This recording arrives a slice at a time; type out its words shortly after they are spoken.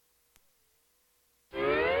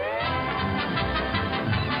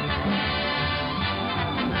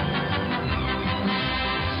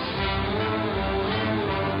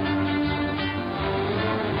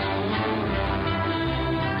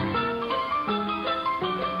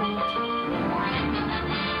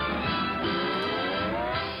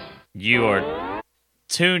You are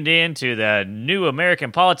tuned in to the New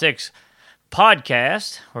American Politics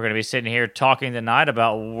podcast. We're going to be sitting here talking tonight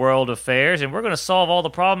about world affairs, and we're going to solve all the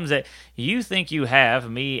problems that you think you have,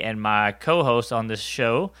 me and my co-host on this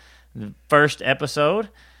show. The first episode,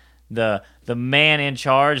 the man in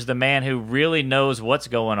charge, the man who really knows what's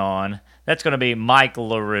going on. That's going to be Mike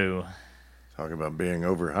LaRue. Talking about being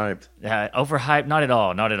overhyped. Overhyped? Not at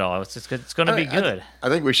all. Not at all. It's going to be good. I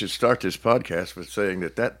think we should start this podcast with saying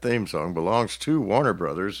that theme song belongs to Warner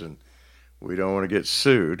Brothers, and we don't want to get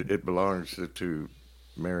sued. It belongs to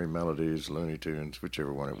Merry Melodies, Looney Tunes,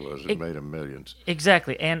 whichever one it was. It made them millions.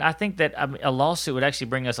 Exactly, and I think that a lawsuit would actually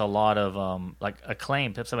bring us a lot of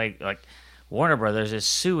acclaim. If somebody like Warner Brothers is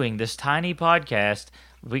suing this tiny podcast,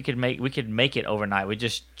 we could make it overnight. We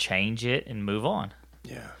just change it and move on.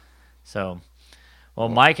 Yeah. So, well,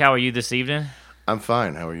 Mike, how are you this evening? I'm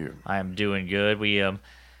fine. How are you? I am doing good. We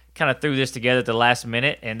kind of threw this together at the last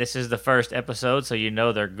minute, and this is the first episode, so you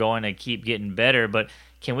know they're going to keep getting better. But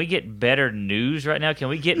can we get better news right now? Can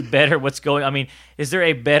we get better what's going on? I mean, is there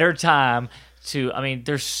a better time to – I mean,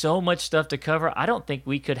 there's so much stuff to cover. I don't think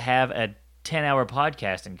we could have a 10-hour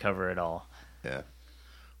podcast and cover it all. Yeah.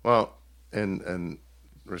 Well, in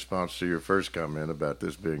response to your first comment about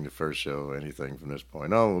this being the first show, anything from this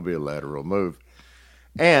point on will be a lateral move.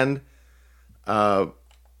 And, there's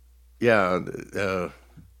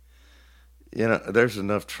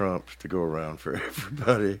enough Trump to go around for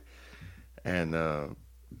everybody. And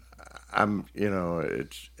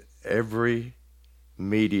it's every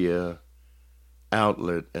media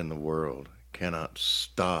outlet in the world cannot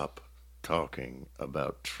stop talking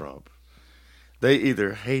about Trump. They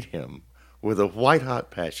either hate him with a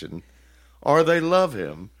white-hot passion, or they love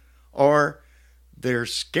him, or they're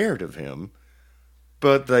scared of him,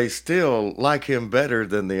 but they still like him better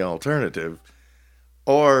than the alternative,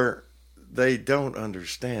 or they don't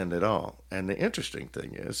understand at all. And the interesting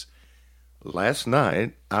thing is, last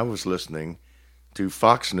night I was listening to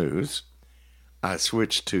Fox News, I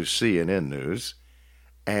switched to CNN News,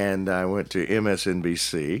 and I went to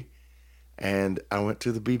MSNBC, and I went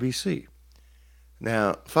to the BBC.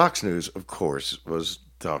 Now, Fox News, of course, was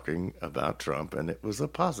talking about Trump, and it was a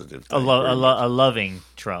positive thing. A loving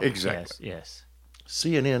Trump. Exactly. Yes.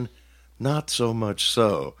 CNN, not so much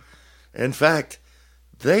so. In fact,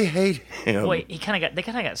 they hate him. Wait, they kind of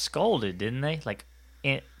got scolded, didn't they? Like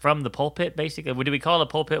from the pulpit, basically. What do we call it a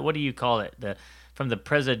pulpit? What do you call it? From the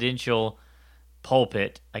presidential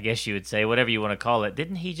pulpit, I guess you would say, whatever you want to call it.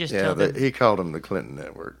 Didn't he just tell them? He called them the Clinton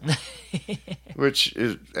Network, which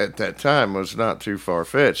is, at that time was not too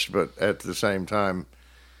far-fetched, but at the same time,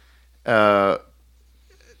 last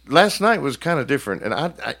night was kind of different. And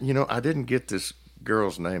I didn't get this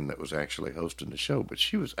girl's name that was actually hosting the show, but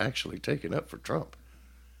she was actually taking up for Trump.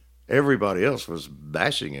 Everybody else was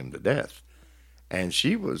bashing him to death. And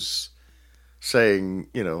she was saying,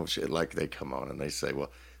 like they come on and they say, well,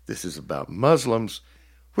 this is about Muslims,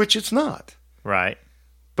 which it's not. Right.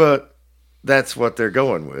 But that's what they're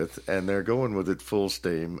going with, and they're going with it full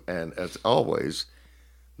steam. And as always,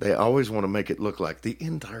 they always want to make it look like the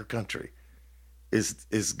entire country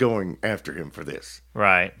is going after him for this.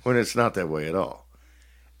 Right. When it's not that way at all.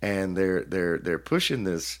 And they're pushing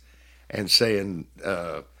this and saying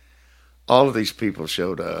all of these people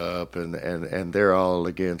showed up and they're all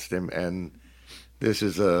against him, and this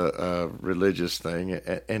is a religious thing,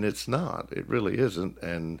 and it's not. It really isn't,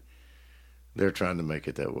 and they're trying to make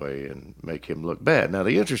it that way and make him look bad. Now,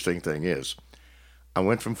 the interesting thing is, I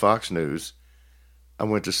went from Fox News, I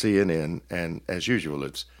went to CNN, and as usual,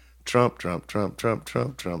 it's Trump, Trump, Trump, Trump,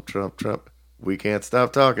 Trump, Trump, Trump, Trump. We can't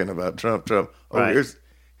stop talking about Trump, Trump. Oh, right.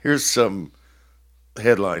 Here's some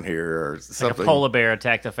headline here or something. Like a polar bear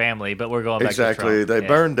attacked a family, but we're going back to Trump. Exactly. They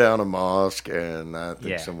burned down a mosque, and I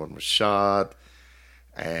think someone was shot.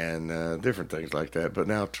 And different things like that. But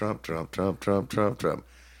now Trump, Trump, Trump, Trump, Trump, Trump.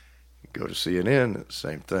 Go to CNN,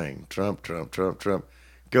 same thing. Trump, Trump, Trump, Trump.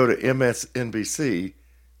 Go to MSNBC,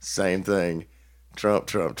 same thing. Trump,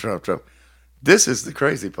 Trump, Trump, Trump. This is the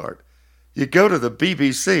crazy part. You go to the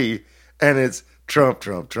BBC, and it's Trump,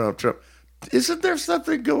 Trump, Trump, Trump. Isn't there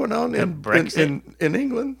something going on in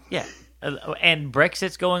England? Yeah. And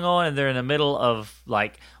Brexit's going on, and they're in the middle of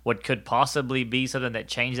like what could possibly be something that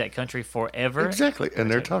changed that country forever. Exactly,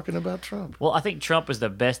 and they're talking about Trump. Well, I think Trump is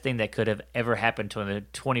the best thing that could have ever happened to a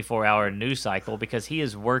 24-hour news cycle because he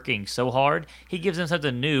is working so hard. He gives them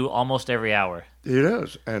something new almost every hour. He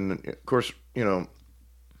does, and of course,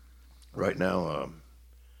 right now,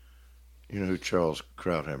 you know who Charles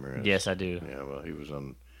Krauthammer is? Yes, I do. Yeah, well, he was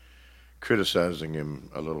criticizing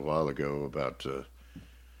him a little while ago about.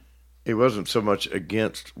 He wasn't so much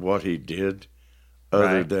against what he did,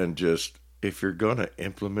 other Right. than just if you're going to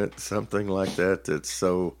implement something like that that's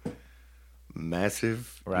so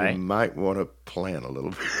massive, you Right. might want to plan a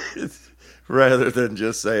little bit rather than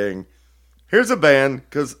just saying, "Here's a ban,"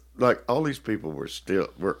 because like all these people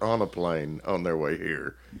were on a plane on their way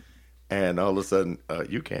here, and all of a sudden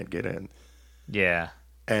you can't get in. Yeah.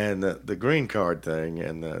 And the green card thing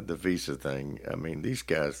and the visa thing. I mean, these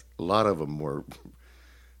guys, a lot of them were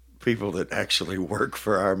people that actually work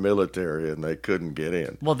for our military, and they couldn't get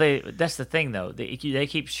in. Well, that's the thing though. They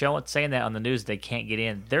keep saying that on the news. They can't get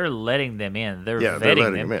in. They're letting them in. They're Yeah, vetting they're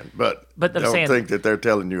letting them. them in, but I'm don't saying think that they're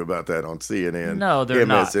telling you about that on CNN. no, they're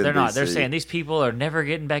not. They're not. They're MSNBC. saying these people are never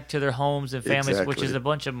getting back to their homes and families, which Exactly. is a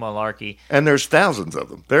bunch of malarkey. And there's thousands of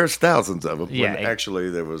them. There's thousands of them. Yeah, When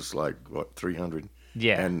actually there was like, what, 300?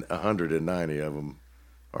 Yeah. And 190 of them,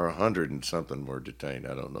 or 100 and something, were detained.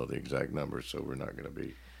 I don't know the exact number, so we're not going to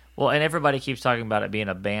be. Well, and everybody keeps talking about it being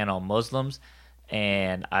a ban on Muslims,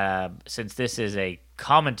 and since this is a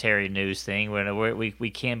commentary news thing, where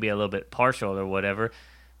we can be a little bit partial or whatever,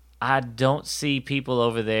 I don't see people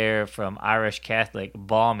over there from Irish Catholic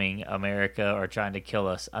bombing America or trying to kill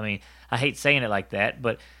us. I mean, I hate saying it like that,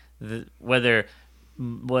 but whether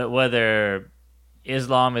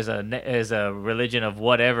Islam is a religion of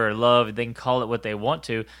whatever love, they can call it what they want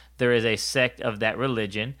to. There is a sect of that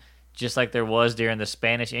religion, just like there was during the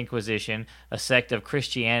Spanish Inquisition, a sect of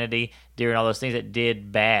Christianity during all those things that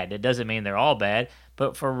did bad. It doesn't mean they're all bad,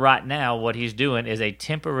 but for right now, what he's doing is a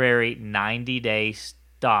temporary 90-day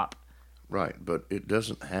stop. Right, but it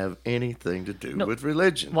doesn't have anything to do No. with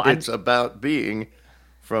religion. Well, It's about being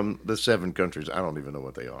from the 7 countries. I don't even know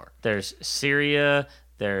what they are. There's Syria.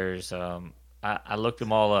 There's I looked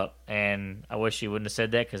them all up, and I wish you wouldn't have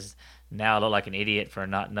said that because now I look like an idiot for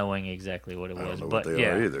not knowing exactly what it I was. don't know But what they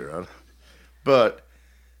yeah, are either. But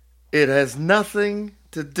it has nothing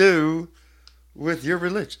to do with your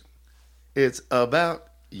religion. It's about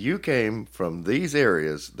you came from these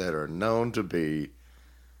areas that are known to be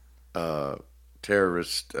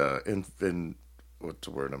terrorist. What's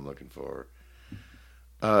the word I'm looking for?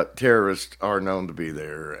 Terrorists are known to be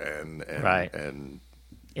there, and Right. and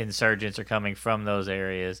insurgents are coming from those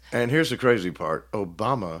areas. and here's the crazy part: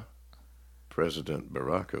 President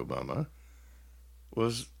Barack Obama,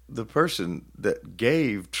 was the person that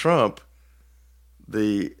gave Trump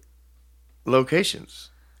the locations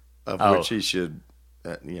of Oh. which he should,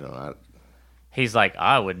 He's like,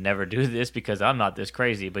 I would never do this because I'm not this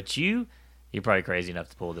crazy, but you're probably crazy enough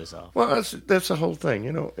to pull this off. Well, that's the whole thing.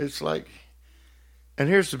 It's like, and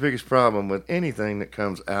here's the biggest problem with anything that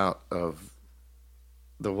comes out of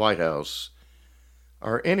the White House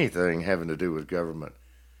or anything having to do with government.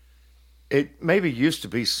 It maybe used to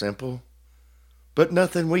be simple, but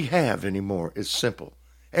nothing we have anymore is simple.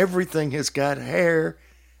 Everything has got hair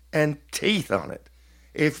and teeth on it.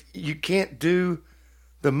 If you can't do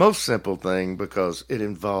the most simple thing because it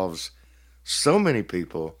involves so many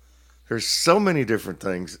people, there's so many different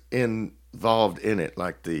things involved in it,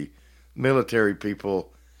 like the military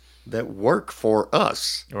people that work for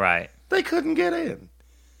us. Right. They couldn't get in.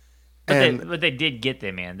 But they did get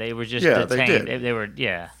them in. They were just Yeah, they detained. did. They were,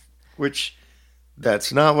 yeah. Which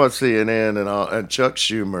that's not what CNN and Chuck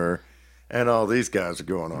Schumer and all these guys are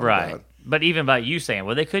going on Right. about. But even by you saying,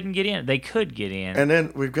 well, they couldn't get in, they could get in. And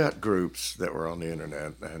then we've got groups that were on the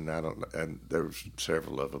internet, and there was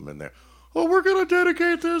several of them in there. Oh, we're going to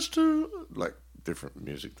dedicate this to, like, different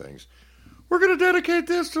music things. We're going to dedicate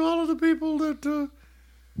this to all of the people that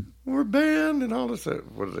were banned and all this.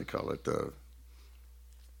 What do they call it?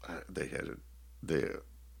 They had it, the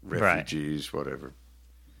refugees, whatever.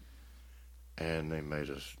 And they made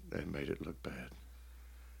it look bad.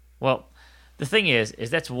 Well, the thing is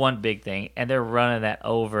that's one big thing, and they're running that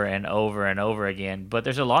over and over and over again. But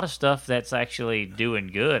there's a lot of stuff that's actually doing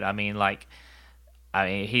good. I mean,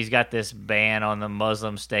 he's got this ban on the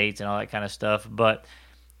Muslim states and all that kind of stuff. But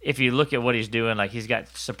if you look at what he's doing, like he's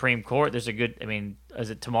got Supreme Court. There's a good. I mean,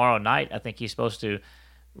 is it tomorrow night? I think he's supposed to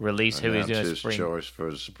release who he's doing. His choice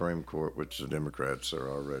for the Supreme Court, which the Democrats are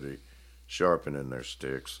already sharpening their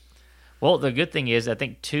sticks. Well, the good thing is, I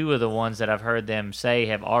think 2 of the ones that I've heard them say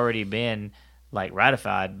have already been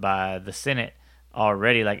ratified by the Senate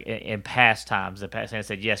already, in past times. The Senate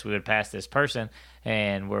said yes, we would pass this person,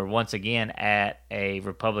 and we're once again at a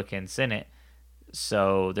Republican Senate.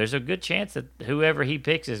 So there's a good chance that whoever he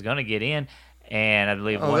picks is going to get in, and I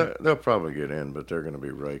believe they'll probably get in, but they're going to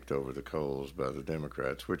be raked over the coals by the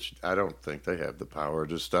Democrats, which I don't think they have the power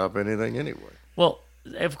to stop anything anyway. Well,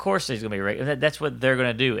 Of course, there's going to be that's what they're going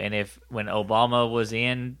to do. And when Obama was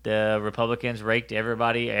in, the Republicans raked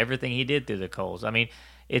everything he did through the coals. I mean,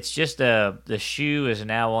 it's just the shoe is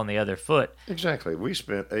now on the other foot. Exactly. We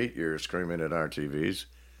spent 8 years screaming at our TVs,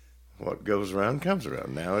 what goes around comes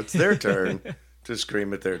around. Now it's their turn to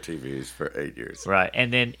scream at their TVs for 8 years. Right.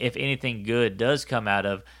 And then if anything good does come out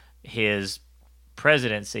of his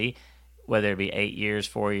presidency, whether it be 8 years,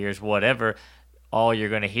 4 years, whatever, all you're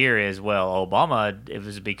going to hear is, well, Obama, it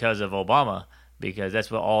was because of Obama, because that's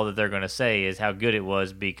what all that they're going to say is how good it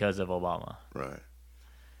was because of Obama. Right.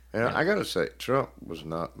 And I got to say, Trump was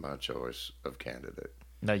not my choice of candidate.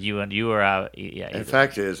 No, you were out. Yeah. In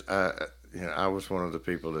fact, I was one of the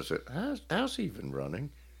people that said, how's he even running?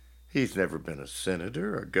 He's never been a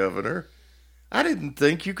senator or governor. I didn't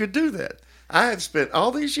think you could do that. I had spent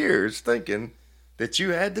all these years thinking that you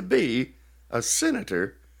had to be a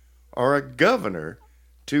senator or a governor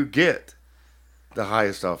to get the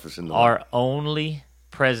highest office in the world. Our only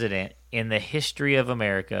president in the history of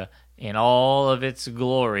America, in all of its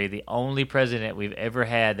glory, the only president we've ever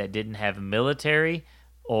had that didn't have military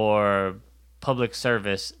or public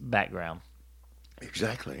service background.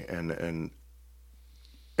 Exactly. And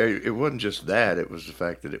it wasn't just that. It was the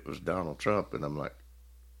fact that it was Donald Trump. And I'm like,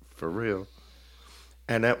 for real?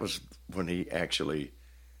 And that was when he actually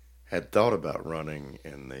had thought about running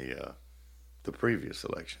in the previous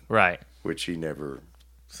election. Right. Which he never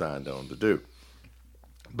signed on to do.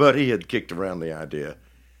 But he had kicked around the idea.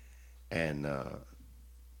 And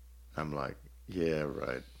I'm like, yeah,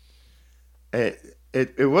 right. And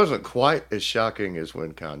it wasn't quite as shocking as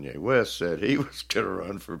when Kanye West said he was going to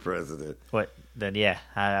run for president. What? Then, yeah,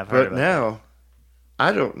 I've heard about But now,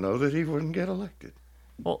 I don't know that he wouldn't get elected.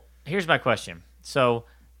 Well, here's my question. So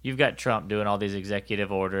you've got Trump doing all these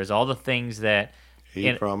executive orders, all the things that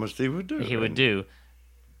he promised he would do. He would do.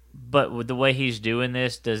 But with the way he's doing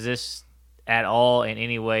this, does this at all in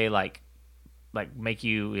any way like make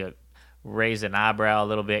you raise an eyebrow a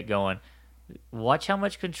little bit going, watch how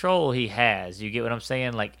much control he has? You get what I'm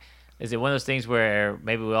saying? Like, is it one of those things where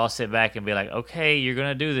maybe we all sit back and be like, okay, you're going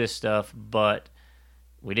to do this stuff, but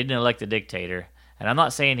we didn't elect a dictator. And I'm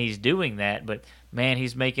not saying he's doing that, but, man,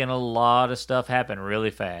 he's making a lot of stuff happen really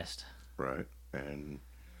fast. Right. And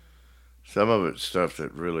some of it's stuff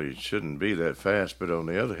that really shouldn't be that fast, but on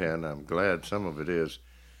the other hand, I'm glad some of it is.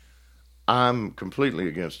 I'm completely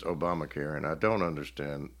against Obamacare, and I don't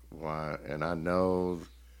understand why. And I know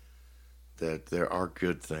that there are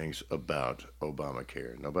good things about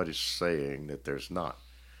Obamacare. Nobody's saying that there's not.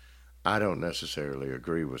 I don't necessarily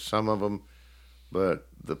agree with some of them, but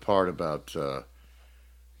the part about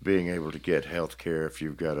being able to get health care if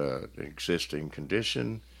you've got an existing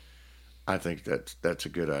condition, I think that's a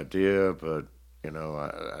good idea. But,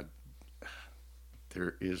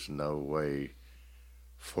 there is no way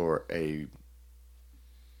for a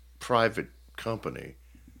private company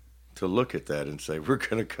to look at that and say, we're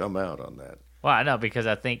going to come out on that. Well, I know, because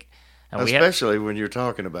I think... Especially when you're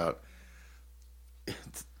talking about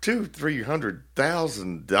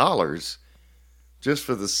 $200,000-$300,000 just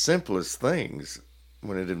for the simplest things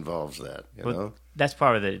when it involves that, you know? That's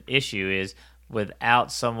part of the issue is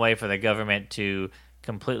without some way for the government to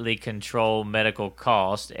completely control medical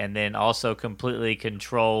costs and then also completely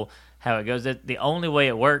control how it goes. The only way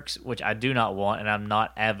it works, which I do not want, and I'm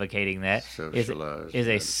not advocating that, is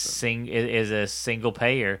a single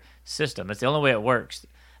payer system. That's the only way it works,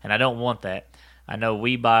 and I don't want that. I know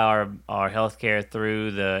we buy our health care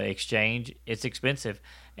through the exchange. It's expensive,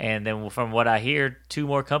 and then from what I hear, 2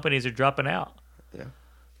 more companies are dropping out. Yeah,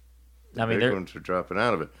 I mean, they're ones are dropping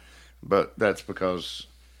out of it, but that's because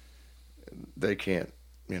they can't.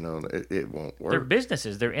 It won't work. They're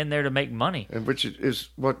businesses. They're in there to make money. And which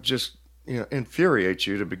is what just, infuriates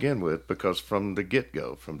you to begin with, because from the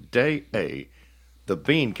get-go, from day A, the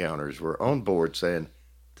bean counters were on board saying,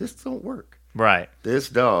 this don't work. Right. This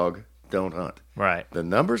dog don't hunt. Right. The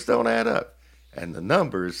numbers don't add up, and the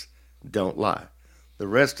numbers don't lie. The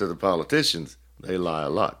rest of the politicians, they lie a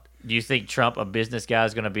lot. Do you think Trump, a business guy,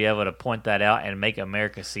 is going to be able to point that out and make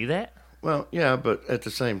America see that? Well, yeah, but at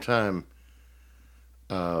the same time,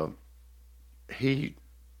 he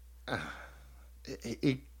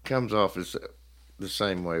comes off as the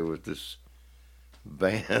same way with this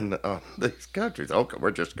ban on these countries. Okay,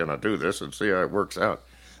 we're just going to do this and see how it works out.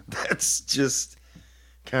 That's just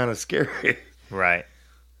kind of scary. Right.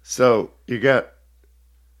 So you got,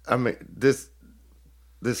 this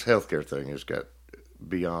healthcare thing has got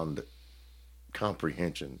beyond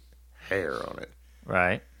comprehension hair on it.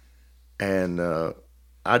 Right. And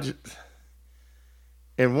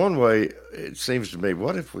in one way, it seems to me,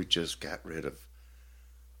 what if we just got rid of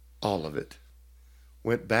all of it?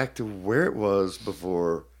 went back to where it was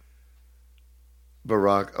before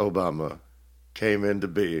Barack Obama came into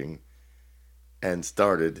being and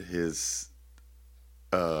started his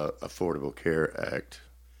Affordable Care Act.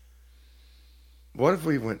 What if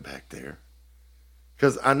we went back there?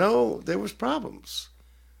 Because I know there was problems,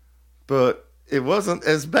 but it wasn't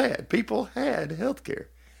as bad. People had health care,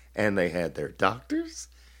 and they had their doctors,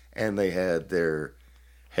 and they had their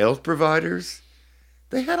health providers.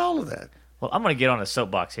 They had all of that. Well, I'm going to get on a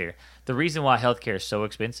soapbox here. The reason why healthcare is so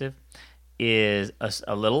expensive is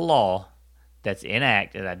a little law that's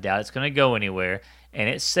enacted. I doubt it's going to go anywhere, and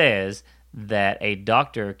it says that a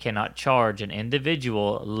doctor cannot charge an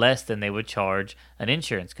individual less than they would charge an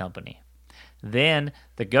insurance company. Then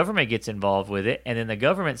the government gets involved with it, and then the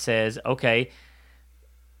government says, okay,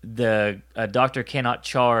 a doctor cannot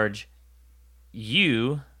charge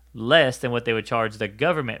you less than what they would charge the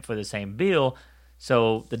government for the same bill.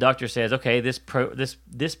 So the doctor says, okay,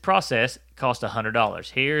 this process cost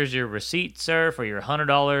 $100. Here's your receipt, sir, for your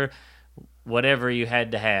 $100 whatever you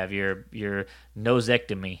had to have, your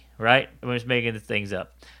nosectomy, right? I'm just making the things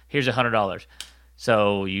up. Here's $100.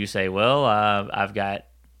 So you say, well, I've got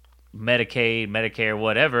Medicaid, Medicare,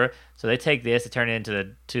 whatever. So they take this, they turn it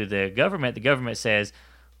to the government. The government says,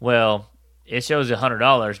 well, it shows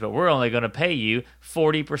 $100, but we're only going to pay you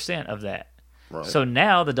 40% of that. Right. So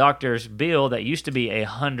now the doctor's bill that used to be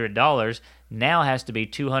 $100 now has to be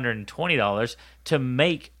 $220 to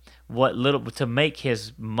make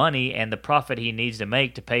his money and the profit he needs to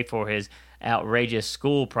make to pay for his outrageous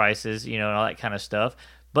school prices, and all that kind of stuff.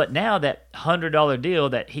 But now that $100 deal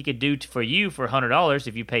that he could do for you for $100,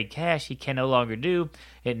 if you paid cash, he can no longer do.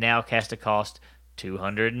 It now has to cost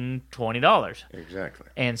 $220. Exactly.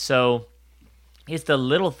 And so it's the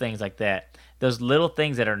little things like that. Those little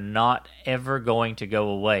things that are not ever going to go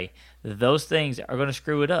away. Those things are going to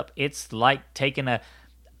screw it up. It's like taking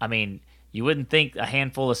you wouldn't think a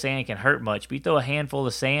handful of sand can hurt much, but you throw a handful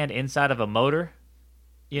of sand inside of a motor,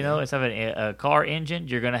 inside of a car engine,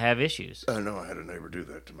 you're going to have issues. I know. I had a neighbor do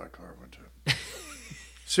that to my car one time.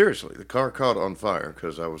 Seriously, the car caught on fire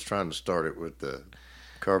because I was trying to start it with the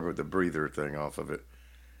the breather thing off of it,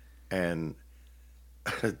 and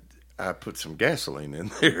I put some gasoline in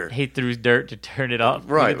there. He threw dirt to turn it off.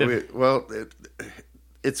 Right.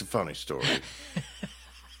 It's a funny story.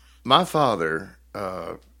 My father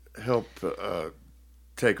helped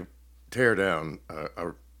tear down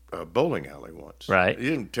a bowling alley once. Right. He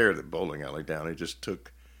didn't tear the bowling alley down. He just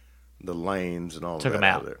took the lanes and all took of them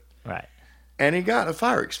that out of there. Right. And he got a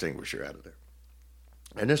fire extinguisher out of there.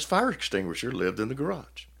 And this fire extinguisher lived in the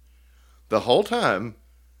garage. The whole time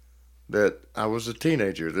that I was a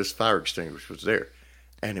teenager, this fire extinguisher was there.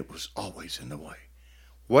 And it was always in the way.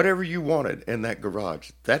 Whatever you wanted in that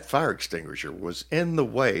garage, that fire extinguisher was in the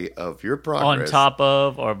way of your progress. On top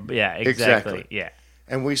of, exactly. Yeah.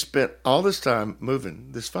 And we spent all this time moving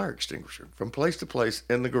this fire extinguisher from place to place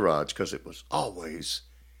in the garage because it was always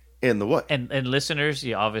in the way. And listeners,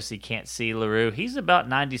 you obviously can't see LaRue. He's about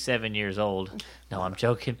 97 years old. No, I'm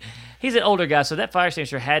joking. He's an older guy, so that fire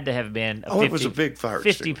extinguisher had to have been it was a big fire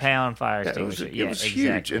extinguisher. 50-pound fire extinguisher. It was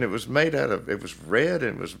huge, and it was made it was red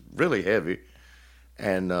and it was really heavy.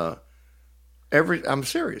 And I'm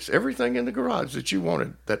serious. Everything in the garage that you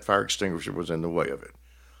wanted, that fire extinguisher was in the way of it.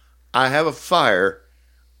 I have a fire.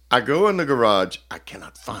 I go in the garage. I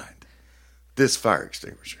cannot find this fire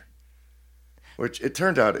extinguisher, which it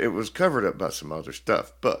turned out it was covered up by some other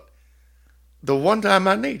stuff. But the one time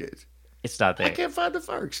I need it, it's not there. I can't find the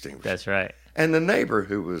fire extinguisher. That's right. And the neighbor,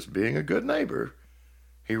 who was being a good neighbor,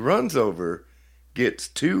 he runs over, gets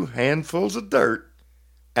 2 handfuls of dirt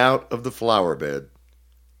out of the flower bed,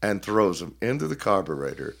 and throws them into the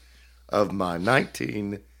carburetor of my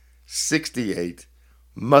 1968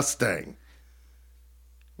 Mustang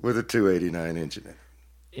with a 289 engine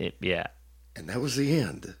in it. Yeah. And that was the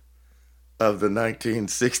end of the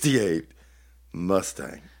 1968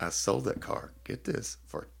 Mustang. I sold that car, get this,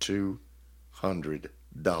 for $200.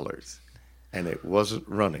 And it wasn't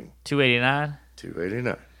running. 289?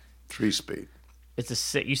 289. 3-speed.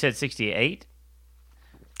 You said 68?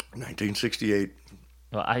 1968.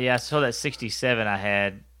 Well, I saw that 67 I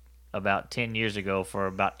had about 10 years ago for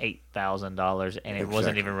about $8,000, and it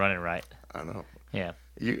wasn't even running right. I know. Yeah.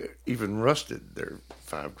 You even rusted their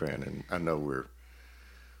 $5,000, and I know we're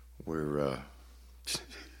we're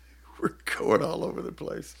going all over the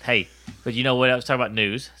place. Hey, but you know what? I was talking about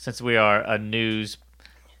news. Since we are a news,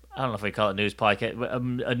 I don't know if we call it news podcast, but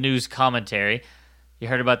a news commentary. You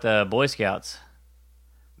heard about the Boy Scouts?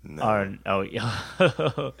 No.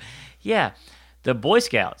 Yeah. The Boy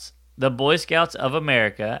Scouts of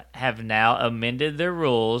America have now amended their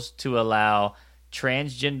rules to allow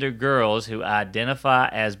transgender girls who identify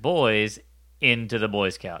as boys into the Boy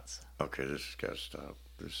Scouts. Okay, this has got to stop.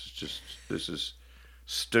 This is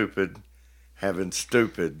stupid having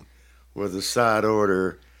stupid with a side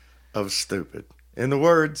order of stupid. In the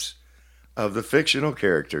words of the fictional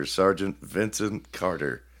character Sergeant Vincent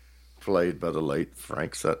Carter, played by the late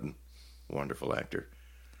Frank Sutton, wonderful actor.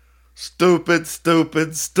 Stupid,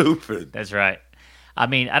 stupid, stupid. That's right. I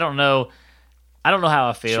mean, I don't know how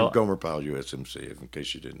I feel. From Gomer Pyle USMC, in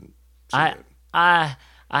case you didn't see I it.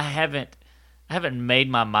 I haven't made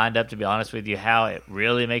my mind up, to be honest with you, how it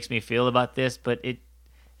really makes me feel about this, but it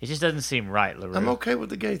just doesn't seem right, LaRue. I'm okay with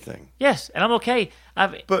the gay thing. Yes, and I'm okay.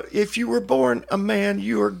 But if you were born a man,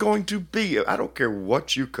 you are going to be. I don't care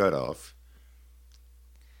what you cut off.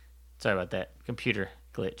 Sorry about that. Computer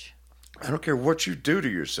glitch. I don't care what you do to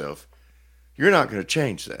yourself. You're not going to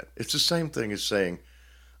change that. It's the same thing as saying,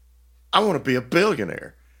 I want to be a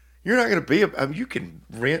billionaire. You're not going to be you can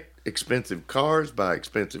rent expensive cars, buy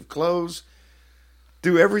expensive clothes,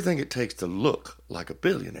 do everything it takes to look like a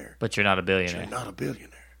billionaire. But you're not a billionaire. You're not a billionaire.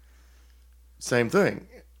 Same thing,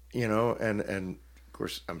 and of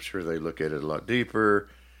course, I'm sure they look at it a lot deeper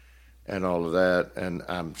and all of that, and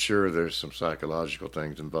I'm sure there's some psychological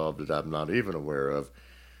things involved that I'm not even aware of.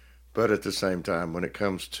 But at the same time, when it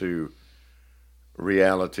comes to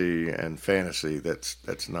reality and fantasy,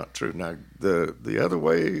 that's not true. Now, the other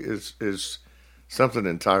way is something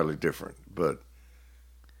entirely different, but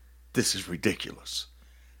this is ridiculous.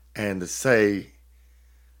 And to say,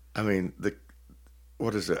 I mean,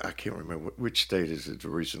 what is it? I can't remember which state is it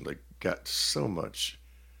recently got so much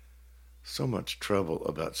trouble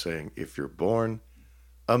about saying if you're born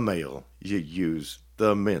a male, you use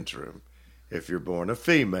the men's room. If you're born a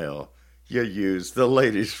female, you use the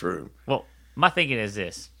ladies' room. Well, my thinking is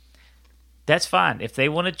this. That's fine. If they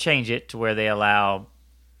want to change it to where they allow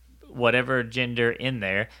whatever gender in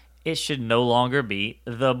there, it should no longer be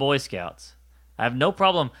the Boy Scouts. I have no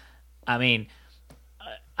problem. I mean,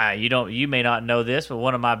 you may not know this, but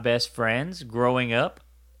one of my best friends growing up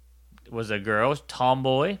was a girl,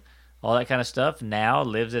 tomboy, all that kind of stuff. Now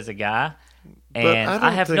lives as a guy, and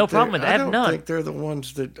I have no problem with that. I have none. I don't think they're the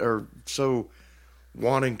ones that are so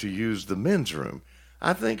wanting to use the men's room.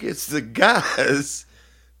 I think it's the guys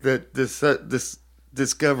that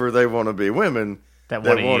discover they want to be women that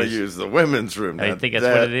want to use the women's room. I think that's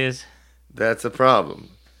what it is. That's a problem.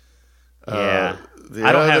 Yeah,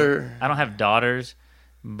 I don't have daughters,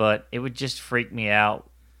 but it would just freak me out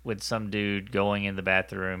with some dude going in the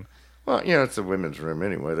bathroom. Well, it's a women's room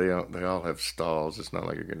anyway. They all have stalls. It's not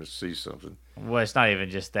like you're going to see something. Well, it's not even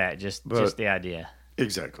just that. Just the idea.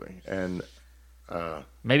 Exactly, and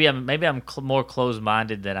maybe I'm more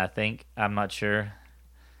closed-minded than I think. I'm not sure,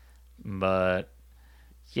 but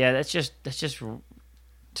yeah, that's just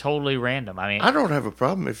totally random. I mean, I don't have a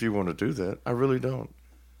problem if you want to do that. I really don't.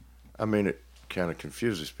 I mean, it kind of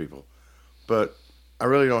confuses people, but I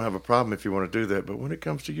really don't have a problem if you want to do that. But when it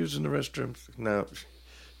comes to using the restrooms, no,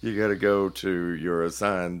 you got to go to your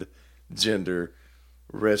assigned gender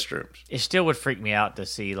restrooms. It still would freak me out to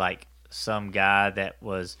see like some guy that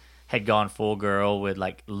had gone full girl with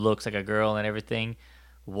like looks like a girl and everything,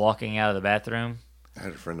 walking out of the bathroom. I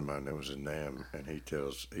had a friend of mine that was in NAM, and used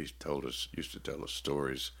to tell us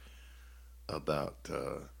stories about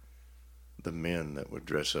the men that would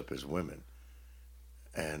dress up as women,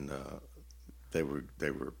 and they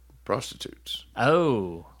were prostitutes.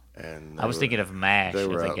 Oh, and I was thinking of MASH. It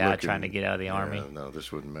was a guy trying to get out of the army. No,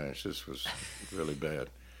 this wasn't MASH. This was really bad,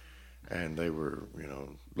 and they were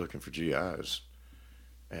looking for GIs,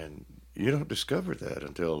 and you don't discover that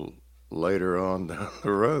until later on down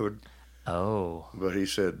the road. Oh. But he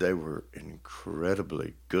said they were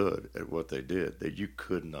incredibly good at what they did, that you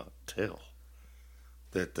could not tell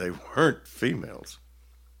that they weren't females.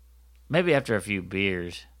 Maybe after a few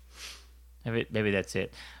beers. Maybe that's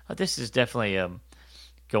it. This is definitely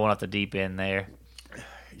going off the deep end there.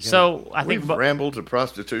 So I think we've rambled to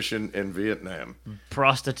prostitution in Vietnam.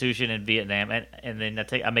 Prostitution in Vietnam, and then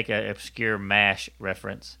I make an obscure MASH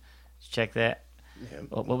reference. Check that. Yeah.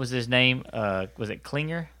 What was his name? Was it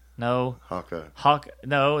Klinger? No. Hawkeye.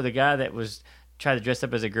 No, the guy that was tried to dress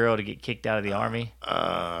up as a girl to get kicked out of the army.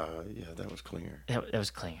 Yeah, that was Klinger. That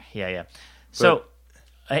was Klinger. Yeah. So,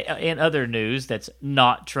 in other news that's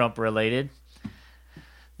not Trump related,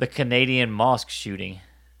 the Canadian mosque shooting.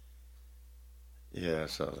 Yeah, I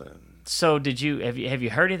saw that. So, have you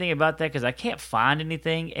heard anything about that? Because I can't find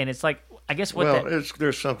anything, and it's like I guess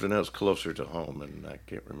there's something else closer to home, and I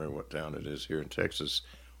can't remember what town it is here in Texas.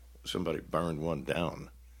 Somebody burned one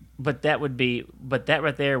down. But that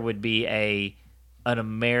right there would be a an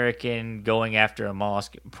American going after a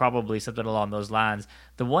mosque, probably something along those lines.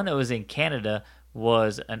 The one that was in Canada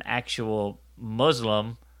was an actual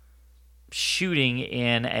Muslim shooting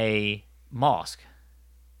in a mosque.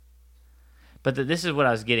 But this is what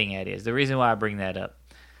I was getting at is the reason why I bring that up.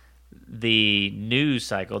 The news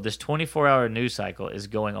cycle, this 24-hour news cycle is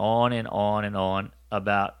going on and on and on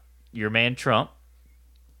about your man Trump,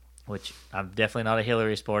 which I'm definitely not a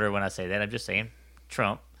Hillary supporter when I say that. I'm just saying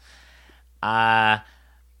Trump. They're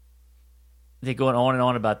going on and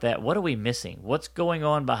on about that. What are we missing? What's going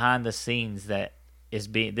on behind the scenes that is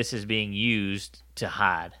being used to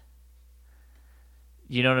hide?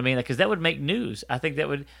 You know what I mean? Because that would make news. I think that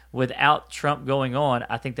would, without Trump going on,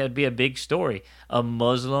 I think that would be a big story. A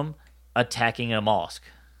Muslim attacking a mosque.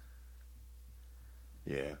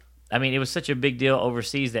 Yeah. I mean, it was such a big deal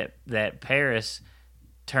overseas that Paris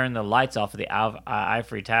turned the lights off of the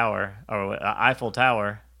Eiffel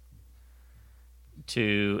Tower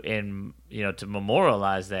to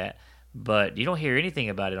memorialize that. But you don't hear anything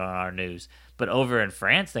about it on our news. But over in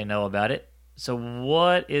France, they know about it. So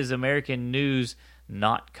what is American news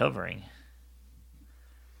not covering?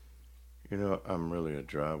 You know, I'm really a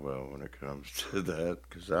dry well when it comes to that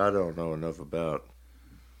because I don't know enough about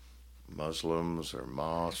Muslims or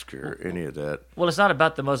mosque or any of that. Well, it's not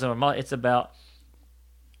about the Muslim or Muslim. It's about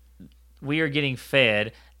we are getting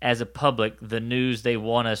fed as a public the news they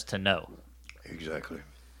want us to know. Exactly.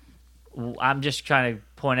 I'm just trying to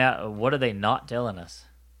point out, what are they not telling us?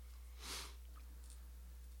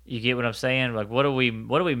 You get what I'm saying? Like, what are we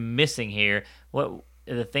missing here? What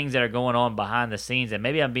are the things that are going on behind the scenes? And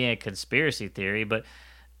maybe I'm being a conspiracy theory, but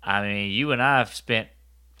I mean, you and I have spent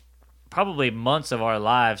probably months of our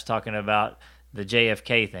lives talking about the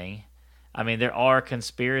JFK thing. I mean, there are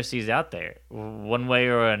conspiracies out there, one way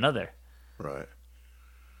or another. Right.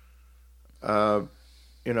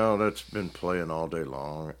 You know, that's been playing all day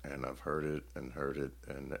long, and I've heard it,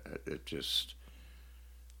 and it just,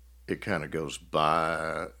 it kind of goes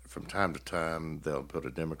by. From time to time, they'll put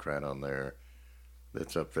a Democrat on there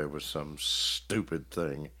that's up there with some stupid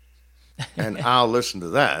thing, and I'll listen to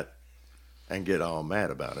that and get all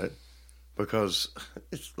mad about it because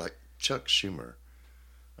it's like Chuck Schumer.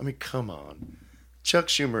 I mean, come on. Chuck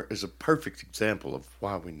Schumer is a perfect example of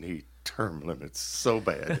why we need term limits so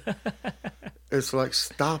bad. It's like,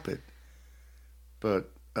 stop it. But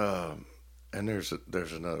and there was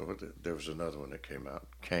another one that came out,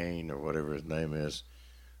 Kane or whatever his name is.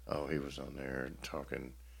 Oh, he was on there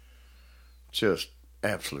talking just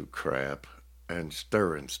absolute crap and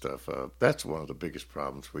stirring stuff up. That's one of the biggest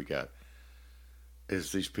problems we got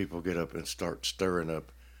is these people get up and start stirring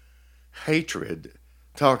up hatred,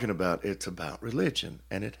 talking about it's about religion,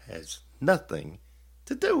 and it has nothing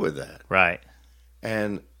to do with that. Right.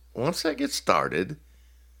 And once that gets started,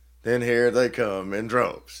 then here they come in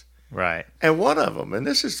droves. Right. And one of them, and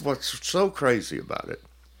this is what's so crazy about it,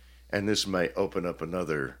 and this may open up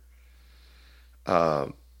another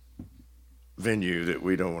venue that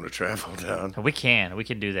we don't want to travel down. We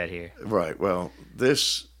can do that here. Right. Well,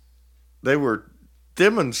 they were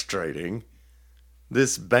demonstrating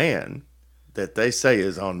this ban that they say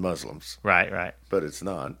is on Muslims. Right. But it's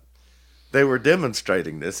not. They were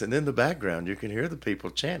demonstrating this, and in the background, you can hear the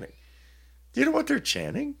people chanting. Do you know what they're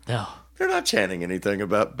chanting? No. They're not chanting anything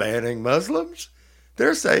about banning Muslims.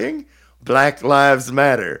 They're saying, Black Lives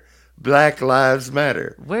Matter. Black Lives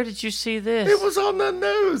Matter. Where did you see this? It was on the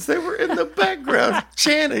news. They were in the background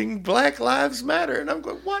chanting Black Lives Matter. And I'm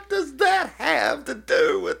going, what does that have to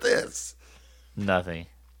do with this? Nothing.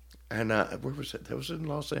 And where was it? That was in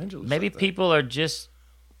Los Angeles. Maybe people are just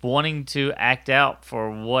wanting to act out for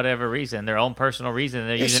whatever reason, their own personal reason.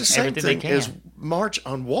 They're it's using the same everything thing they can. as March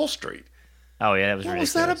on Wall Street. Oh, yeah, that was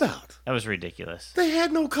ridiculous. What was that about? That was ridiculous. They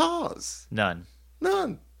had no cause. None.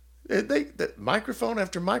 The microphone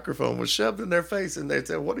after microphone was shoved in their face, and they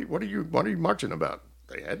said, "What are you marching about?"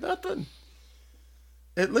 They had nothing.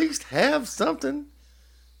 At least have something.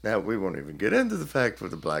 Now we won't even get into the fact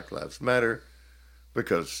with the Black Lives Matter,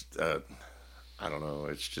 because I don't know.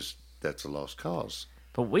 It's just that's a lost cause.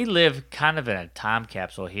 But we live kind of in a time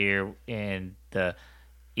capsule here in the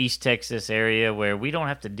East Texas area where we don't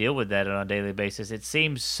have to deal with that on a daily basis. It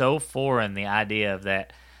seems so foreign, the idea of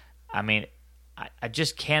that. I mean, I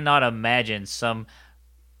just cannot imagine some,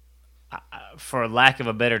 for lack of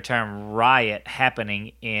a better term, riot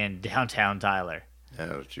happening in downtown Tyler.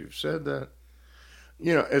 Now that you've said that,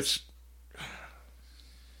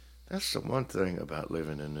 that's the one thing about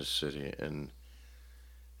living in this city, and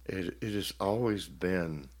it has always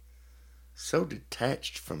been so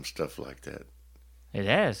detached from stuff like that. It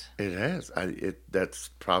has. It has. That's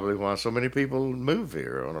probably why so many people move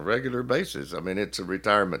here on a regular basis. I mean, it's a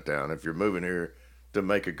retirement town. If you're moving here to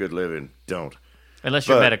make a good living, don't. Unless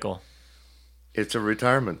you're But medical. it's a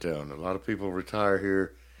retirement town. A lot of people retire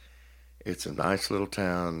here. It's a nice little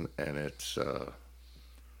town, and it's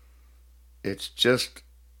just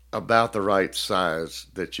about the right size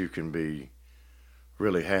that you can be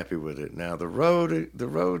really happy with it. Now the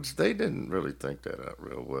roads, they didn't really think that out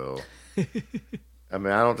real well. I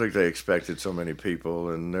mean, I don't think they expected so many people,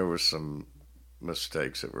 and there were some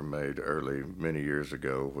mistakes that were made many years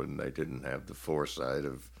ago, when they didn't have the foresight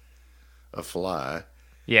of a fly.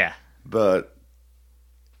 Yeah. But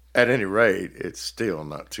at any rate, it's still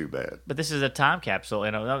not too bad. But this is a time capsule.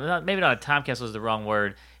 Maybe not a time capsule is the wrong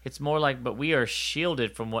word. It's more like, but we are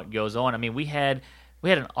shielded from what goes on. I mean, we had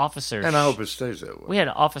an officer, And I hope it stays that way. we had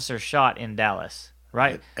an officer shot in Dallas,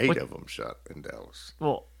 right? Eight of them shot in Dallas.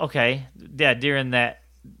 Well, okay, yeah. During that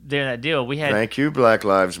deal, we had Thank you, Black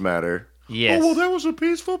Lives Matter. yes. Oh, well, that was a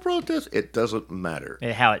peaceful protest. It doesn't matter.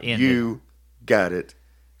 How it ended. You got it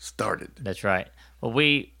started. That's right. Well,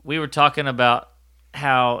 we were talking about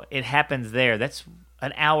how it happens there. That's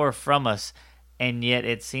an hour from us, and yet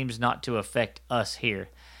it seems not to affect us here.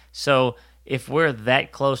 So if we're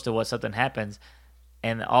that close to what something happens,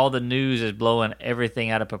 and all the news is blowing everything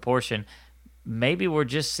out of proportion, maybe we're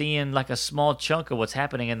just seeing like a small chunk of what's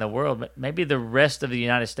happening in the world. But maybe the rest of the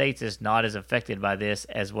United States is not as affected by this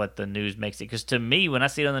as what the news makes it. Because to me, when I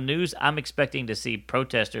see it on the news, I'm expecting to see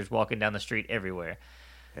protesters walking down the street everywhere.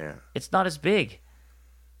 Yeah. It's not as big.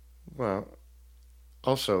 Well,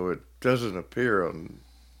 also, it doesn't appear on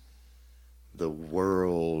the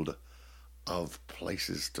world of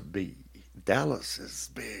places to be. Dallas is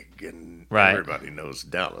big, and Right. everybody knows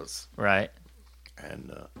Dallas. Right.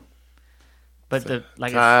 And But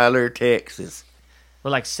Tyler, Texas.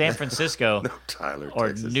 like San Francisco No, Tyler, or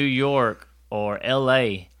Texas. New York or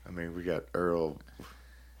L.A. I mean, we got Earl.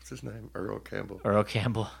 What's his name? Earl Campbell. Earl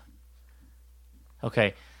Campbell.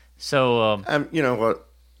 Okay, so You know what?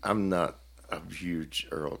 I'm not a huge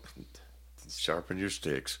Earl. Sharpen your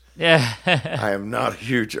sticks. yeah, I am not a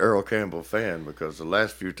huge Earl Campbell fan, because the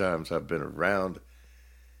last few times I've been around,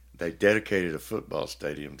 they dedicated a football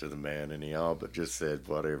stadium to the man, and he all but just said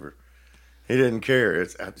whatever. He didn't care.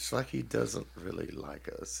 It's like he doesn't really like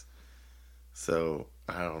us. So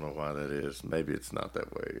I don't know why that is. Maybe it's not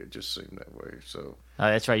that way. It just seemed that way. So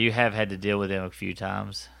that's right. You have had to deal with him a few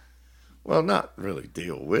times. well, not really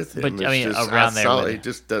deal with him. But, It's I mean, just, around there with He him.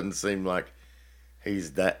 just doesn't seem like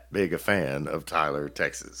he's that big a fan of Tyler,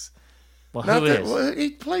 Texas. Well, Not who that, is? well, he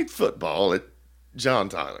played football at John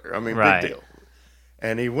Tyler. I mean, Right. big deal.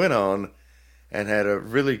 And he went on and had a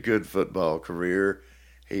really good football career.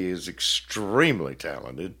 He is extremely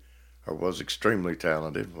talented, or was extremely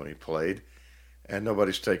talented when he played, and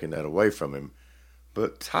nobody's taking that away from him.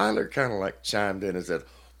 But Tyler kind of like chimed in and said,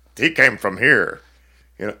 he came from here.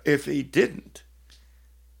 You know, if he didn't,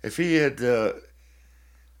 if he had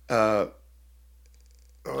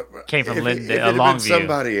Came from if it had been Longview.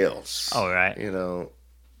 somebody else. Oh, right. You know,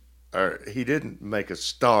 or he didn't make a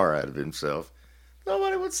star out of himself,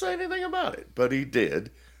 nobody would say anything about it. But he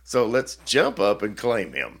did. So let's jump up and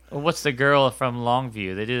claim him. Well, what's the girl from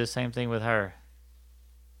Longview? They do the same thing with her.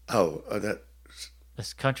 Oh,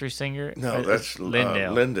 This country singer. no, that's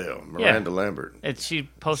Lindell. Lindell, Miranda Lambert. She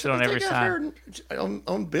posted on I every think I sign. heard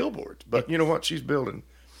on billboards. But you know what she's building?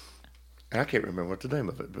 I can't remember what the name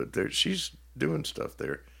of it, but she's doing stuff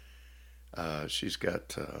there. She's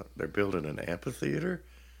got they're building an amphitheater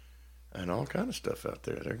and all kind of stuff out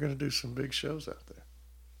there. They're going to do some big shows out there.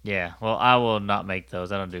 Yeah. Well, I will not make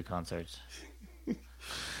those. I don't do concerts.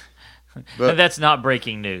 But That's not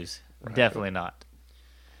breaking news. Definitely not.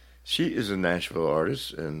 she is a Nashville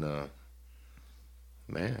artist, and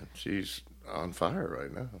man, she's on fire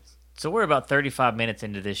right now. So we're about 35 minutes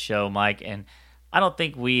into this show, Mike, and I don't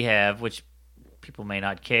think we have, which people may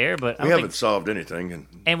not care, but I We don't haven't solved anything.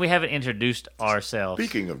 and we haven't introduced ourselves.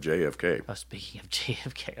 Speaking of JFK, Speaking of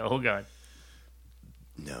JFK, oh God.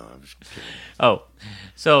 no, I'm just kidding. Oh,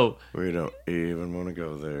 so We don't even want to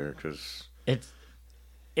go there because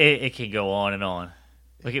it can go on and on.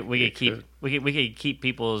 We could keep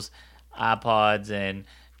people's iPods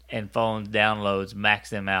and phones downloads, max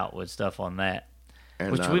them out with stuff on that.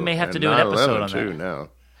 Which we may have to do an episode on that. too. Now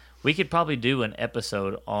We could probably do an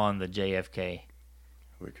episode on the JFK.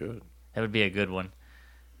 we could. That would be a good one.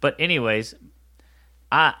 But anyways,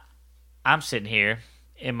 I'm sitting here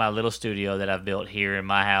in my little studio that I've built here in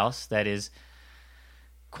my house that is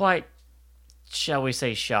quite, shall we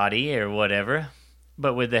say, shoddy or whatever.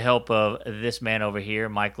 But with the help of this man over here,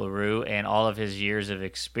 Mike LaRue, and all of his years of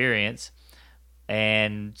experience,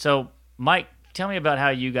 And so, Mike, tell me about how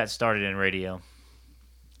you got started in radio.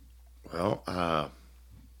 Well,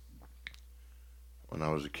 when I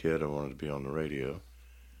was a kid, I wanted to be on the radio.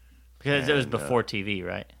 Because it was before TV,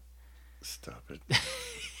 right? Stop it.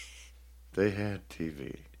 They had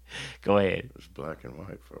TV. Go ahead. It was black and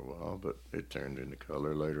white for a while, but it turned into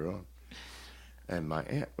color later on. And my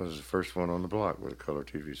aunt was the first one on the block with a color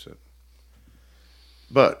TV set.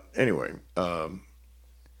 But anyway,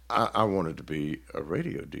 I wanted to be a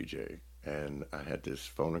radio DJ. And I had this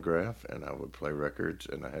phonograph, and I would play records,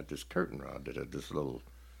 and I had this curtain rod that had this little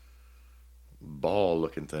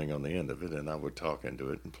ball-looking thing on the end of it, and I would talk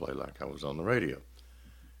into it and play like I was on the radio.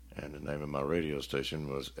 And the name of my radio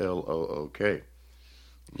station was LOOK,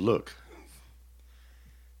 Look.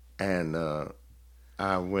 And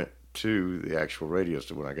I went to the actual radio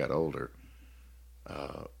station when I got older.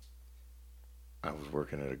 I was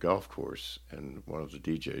working at a golf course, and one of the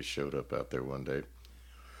DJs showed up out there one day.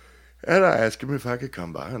 And I asked him if I could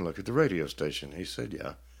come by and look at the radio station. He said,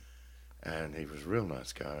 yeah. And he was a real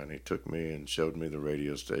nice guy, and he took me and showed me the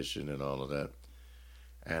radio station and all of that.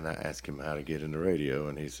 And I asked him how to get in the radio,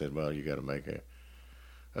 and he said, well, you got to make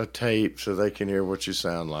a tape so they can hear what you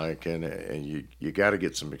sound like, and you got to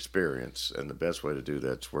get some experience, and the best way to do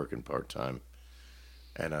that's working part-time.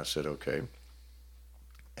 And I said, okay.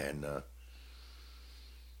 And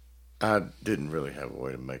I didn't really have a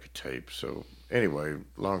way to make a tape, so anyway,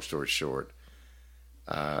 long story short,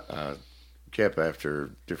 I kept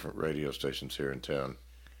after different radio stations here in town,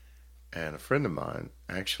 and a friend of mine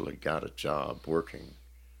actually got a job working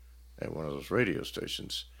at one of those radio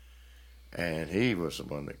stations, and he was the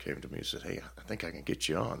one that came to me and said, hey, I think I can get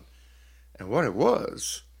you on. And what it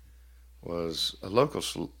was a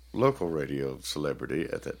local radio celebrity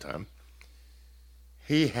at that time.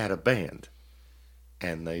 He had a band,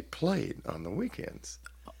 and they played on the weekends.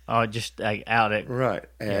 Oh, just like out at... Right.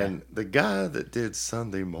 And the guy that did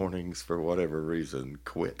Sunday mornings for whatever reason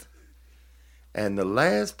quit. And the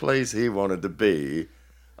last place he wanted to be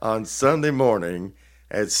on Sunday morning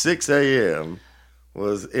at 6 a.m.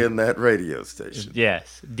 was in that radio station.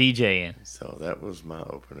 Yes, DJing. So that was my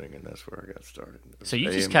opening, and that's where I got started. So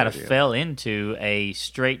you just kind of fell into a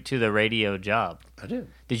straight to the radio job. I did.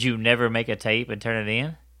 Did you never make a tape and turn it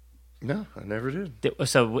in? No, I never did.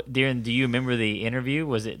 So, Darren, do you remember the interview?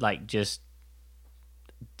 Was it like just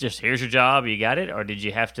here's your job, you got it, or did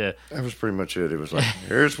you have to? That was pretty much it. It was like,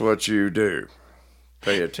 here's what you do.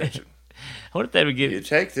 Pay attention. What if they would give you?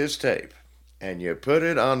 Take this tape and you put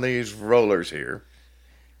it on these rollers here,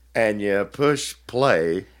 and you push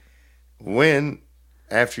play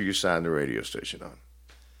after you sign the radio station on.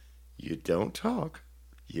 You don't talk.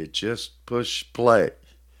 You just push play.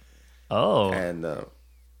 Oh. And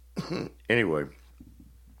anyway,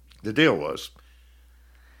 the deal was,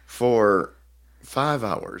 for 5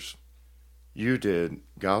 hours, you did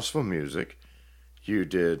gospel music, you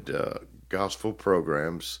did gospel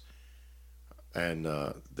programs, and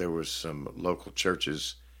there was some local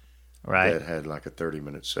churches that had like a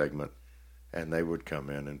 30-minute segment, and they would come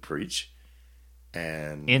in and preach.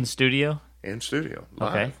 And in studio? In studio,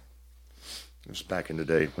 live. Okay. It was back in the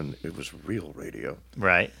day when it was real radio.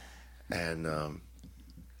 Right. And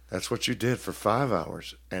that's what you did for 5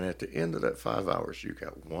 hours. And at the end of that 5 hours, you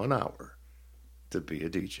got 1 hour to be a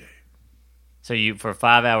DJ. So for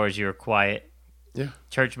 5 hours, you were quiet. Yeah.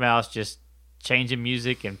 Church mouse, just changing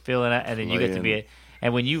music and filling it. And then you get to be it.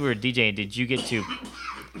 And when you were DJing, did you get to...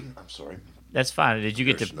 I'm sorry. That's fine. Did you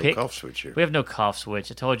get to pick... There's no cough switch here. We have no cough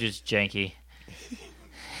switch. I told you it's janky.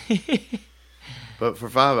 But for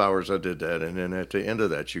 5 hours, I did that, and then at the end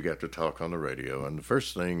of that, you got to talk on the radio. And the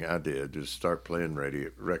first thing I did is start playing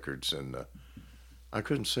records, and I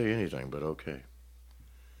couldn't say anything but okay.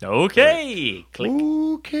 Okay. Click.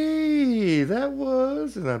 Okay, that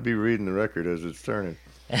was, and I'd be reading the record as it's turning.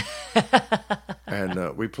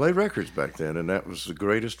 And we played records back then, and that was the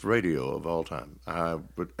greatest radio of all time. I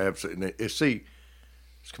would absolutely see.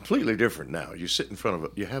 It's completely different now. You sit in front of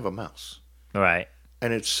it. You have a mouse, right,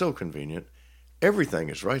 and it's so convenient. Everything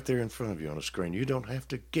is right there in front of you on a screen. You don't have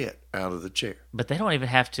to get out of the chair. But they don't even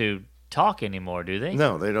have to talk anymore, do they?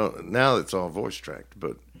 No, they don't. Now it's all voice tracked,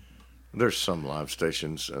 but there's some live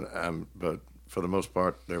stations, but for the most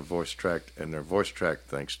part, they're voice tracked, and they're voice tracked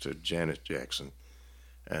thanks to Janet Jackson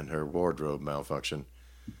and her wardrobe malfunction.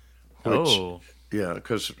 Yeah,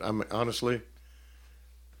 because honestly,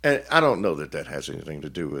 and I don't know that has anything to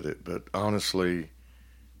do with it, but honestly,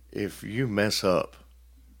 if you mess up,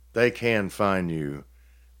 they can fine you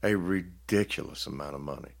a ridiculous amount of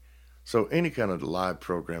money. So any kind of live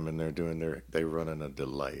programming they're doing, they're running a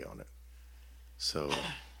delay on it. So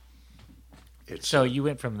So you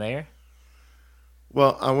went from there?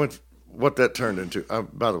 Well, I went. What that turned into.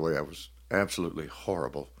 By the way, I was absolutely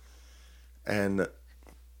horrible, and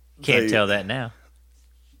Can't tell that now.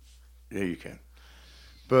 Yeah, you can.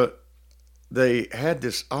 But they had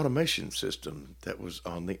this automation system that was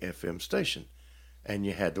on the FM station, and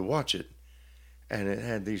you had to watch it, and it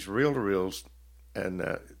had these reel-to-reels,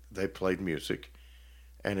 and they played music,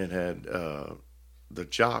 and it had the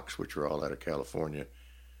jocks, which were all out of California,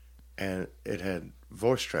 and it had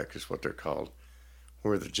voice track, is what they're called,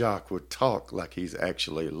 where the jock would talk like he's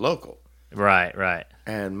actually local. Right, right.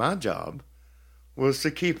 And my job was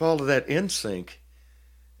to keep all of that in sync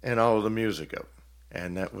and all of the music up.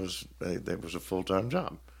 And that was a full-time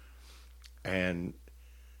job. And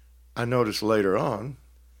I noticed later on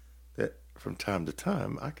that from time to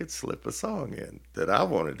time I could slip a song in that I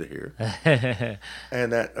wanted to hear.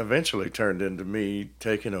 And that eventually turned into me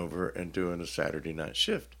taking over and doing a Saturday night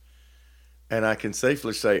shift. And I can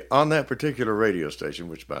safely say on that particular radio station,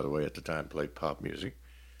 which by the way at the time played pop music,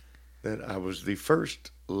 that I was the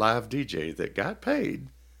first live DJ that got paid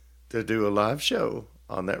to do a live show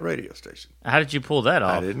on that radio station. How did you pull that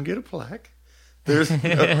off? I didn't get a plaque. I didn't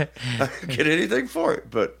get anything for it,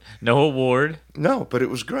 but no award. No, but it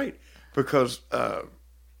was great because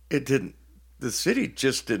it didn't. The city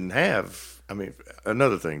just didn't have. I mean,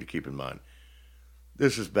 another thing to keep in mind.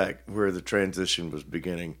 This is back where the transition was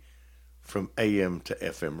beginning from AM to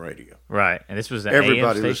FM radio. Right, and this was the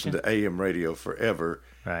everybody AM listened to AM radio forever.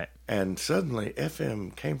 Right, and suddenly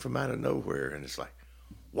FM came from out of nowhere, and it's like,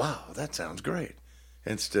 wow, that sounds great.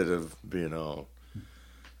 Instead of being all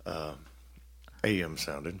AM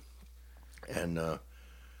sounded, and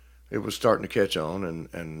it was starting to catch on,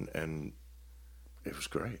 and it was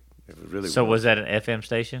great. It was really so. Was that an FM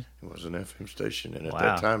station? It was an FM station, and at Wow.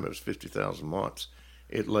 that time it was 50,000 watts.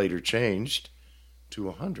 It later changed to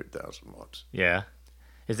 100,000 watts. Yeah,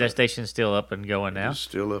 is that station still up and going now? It's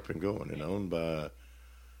still up and going, and owned by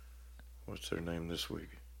what's their name this week?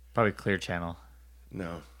 Probably Clear Channel.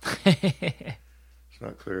 No. It's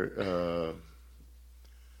not clear.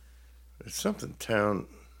 It's something town.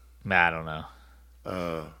 I don't know.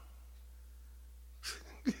 I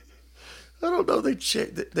don't know.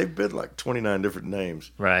 They've been like 29 different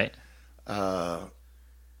names. Right. Yeah,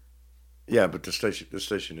 but the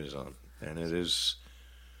station is on, and it is.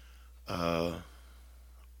 I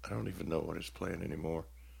don't even know what it's playing anymore.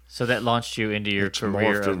 So that launched you into your It's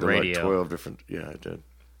career morphed of into radio. like 12 different. Yeah, it did,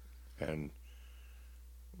 and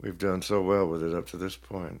we've done so well with it up to this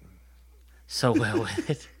point. So well with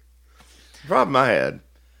it. The problem I had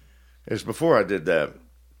is before I did that,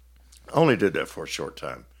 I only did that for a short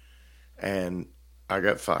time, and I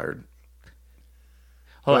got fired.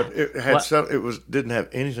 But it had didn't have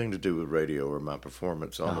anything to do with radio or my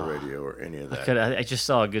performance on the radio or any of that. I just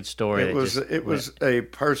saw a good story. It was a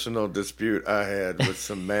personal dispute I had with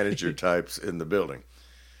some manager types in the building,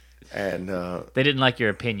 and they didn't like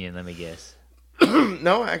your opinion. Let me guess.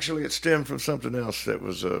 no, actually, it stemmed from something else that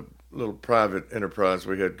was a little private enterprise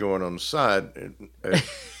we had going on the side.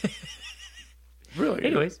 Really.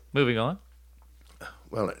 Anyways, moving on.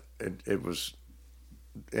 Well, it was.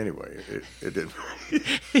 Anyway, it didn't.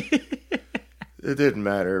 It didn't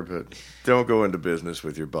matter, but don't go into business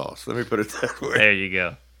with your boss. Let me put it that way. There you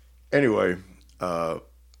go. Anyway, I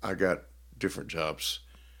got different jobs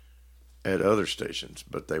at other stations,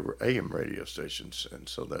 but they were AM radio stations, and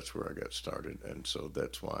so that's where I got started. And so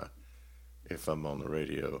that's why, if I'm on the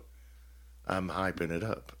radio, I'm hyping it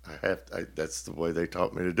up. That's the way they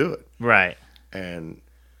taught me to do it. Right. And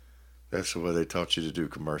that's the way they taught you to do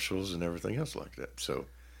commercials and everything else like that. So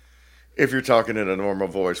if you're talking in a normal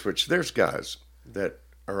voice, which there's guys that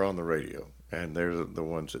are on the radio, and they're the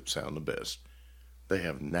ones that sound the best, they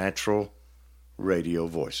have natural radio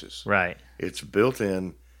voices. Right. It's built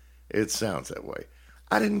in. It sounds that way.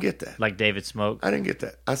 I didn't get that. Like David Smoke? I didn't get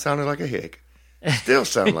that. I sounded like a hick. Still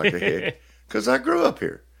sound like a hick because I grew up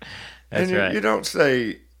here. That's and right. You don't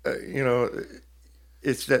say,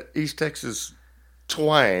 it's that East Texas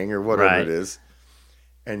twang or whatever Right. it is,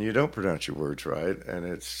 and you don't pronounce your words right, and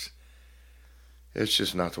it's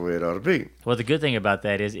just not the way it ought to be. Well, the good thing about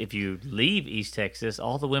that is if you leave East Texas,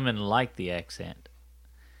 all the women like the accent.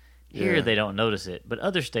 Here, Yeah. they don't notice it, but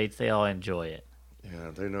other states, they all enjoy it.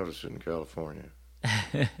 Yeah, they notice it in California.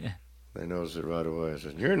 They notice it right away. I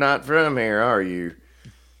said, "You're not from here, are you?"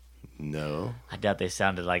 No. I doubt they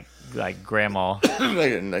sounded like grandma. They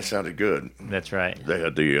didn't. They sounded good. That's right. They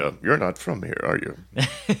had the, "You're not from here, are you?"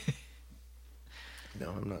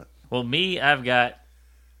 No, I'm not. Well, me, I've got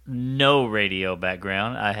no radio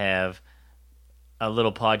background. I have a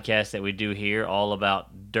little podcast that we do here all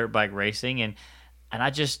about dirt bike racing, and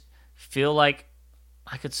I just feel like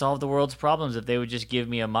I could solve the world's problems if they would just give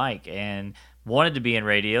me a mic, and wanted to be in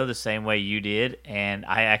radio the same way you did. And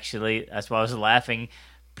that's why I was laughing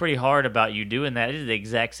pretty hard about you doing that. I did the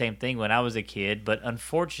exact same thing when I was a kid, but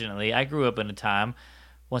unfortunately, I grew up in a time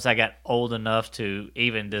once I got old enough to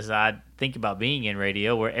even think about being in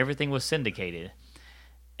radio, where everything was syndicated.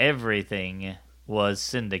 Everything was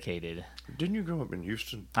syndicated. Didn't you grow up in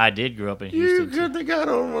Houston? I did grow up in Houston. You couldn't have got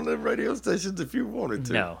on one of the radio stations if you wanted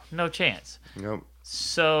to. No chance. Nope.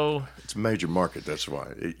 So it's major market. That's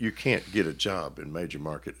why you can't get a job in major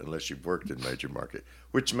market unless you've worked in major market,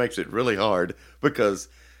 which makes it really hard because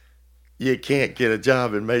you can't get a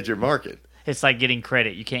job in major market. It's like getting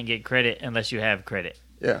credit. You can't get credit unless you have credit.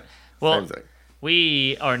 Yeah. Well, same thing.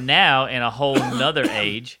 We are now in a whole nother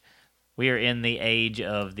age. We are in the age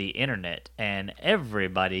of the internet, and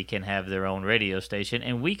everybody can have their own radio station,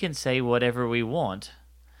 and we can say whatever we want.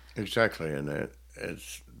 Exactly, and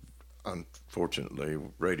it's unfortunately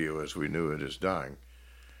radio as we knew it is dying,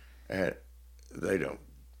 and they don't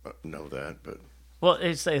know that. But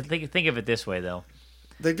think of it this way, though.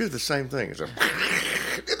 They do the same thing. It's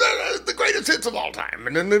the greatest hits of all time,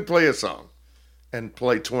 and then they play a song and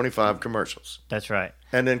play 25 commercials. That's right.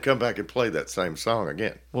 And then come back and play that same song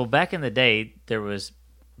again. Well, back in the day, there was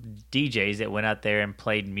DJs that went out there and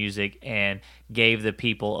played music and gave the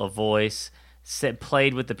people a voice,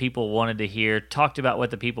 played what the people wanted to hear, talked about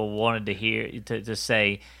what the people wanted to hear, to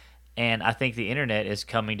say. And I think the internet is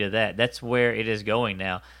coming to that. That's where it is going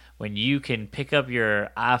now. When you can pick up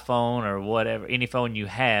your iPhone or whatever, any phone you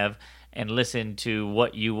have, and listen to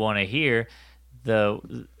what you want to hear,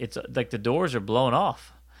 it's like the doors are blown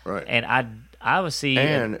off. Right. And I was seeing...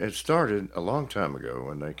 And it started a long time ago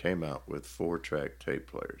when they came out with 4-track tape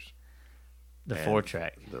players. The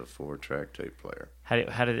 4-track. The 4-track tape player.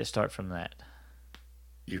 How did it start from that?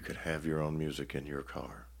 You could have your own music in your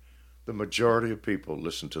car. The majority of people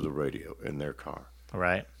listen to the radio in their car.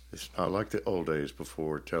 Right. It's not like the old days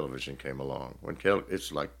before television came along.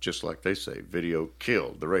 It's just like they say, video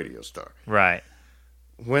killed the radio star. Right.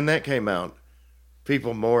 When that came out,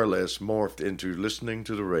 people more or less morphed into listening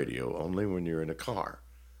to the radio only when you're in a car.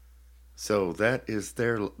 So that is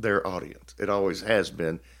their audience. It always has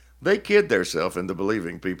been. They kid themselves into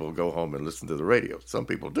believing people go home and listen to the radio. Some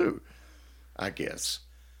people do, I guess.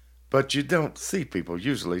 But you don't see people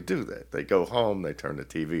usually do that. They go home, they turn the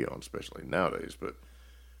TV on, especially nowadays. But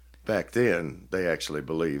back then, they actually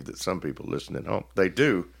believed that some people listen at home. They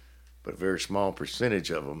do, but a very small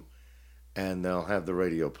percentage of them. And they'll have the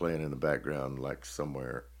radio playing in the background, like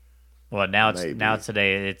somewhere. Well, now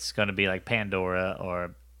today it's going to be like Pandora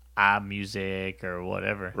or iMusic or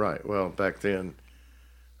whatever. Right. Well, back then,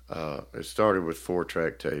 it started with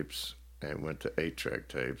 4-track tapes and went to 8-track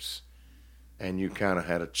tapes, and you kind of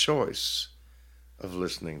had a choice of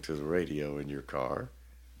listening to the radio in your car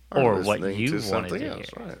or what you to wanted something to else.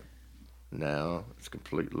 hear. Right. Now it's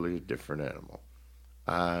completely a different animal.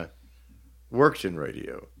 I worked in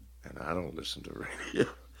radio. And I don't listen to radio.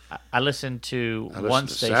 I listen to one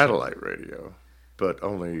station. Satellite radio, but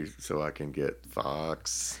only so I can get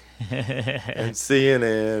Fox and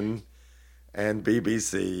CNN and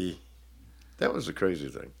BBC. That was a crazy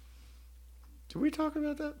thing. Did we talk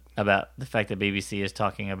about that? About the fact that BBC is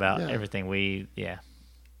talking about everything Is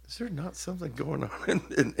there not something going on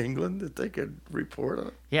in England that they could report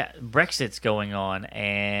on? Yeah, Brexit's going on,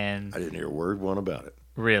 and... I didn't hear a word about it.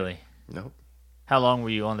 Really? Nope. How long were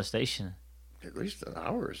you on the station? At least an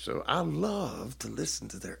hour or so. I love to listen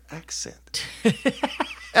to their accent.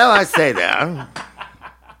 Well, I say that.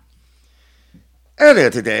 Earlier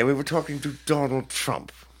today, we were talking to Donald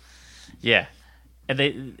Trump. Yeah.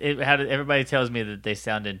 And everybody tells me that they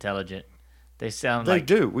sound intelligent. They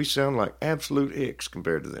do. We sound like absolute hicks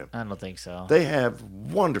compared to them. I don't think so. They have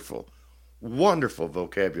wonderful, wonderful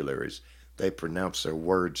vocabularies. They pronounce their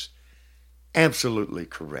words absolutely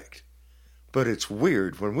correct. But it's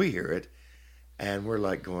weird when we hear it, and we're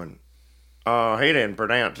like going, oh, he didn't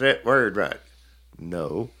pronounce that word right.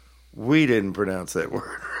 No, we didn't pronounce that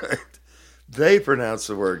word right. They pronounced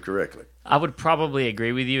the word correctly. I would probably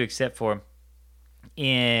agree with you, except for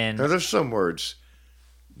Now, there's some words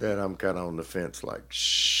that I'm kind of on the fence, like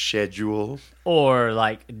schedule. Or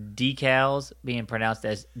like decals being pronounced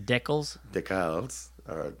as decals. Decals,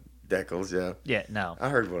 or decals, yeah. Yeah, no. I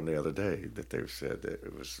heard one the other day that they said that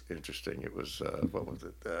it was interesting. It was, what was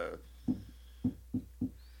it?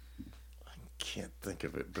 I can't think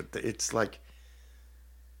of it, but it's like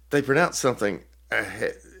they pronounce something.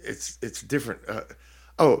 It's different.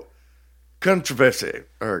 Controversy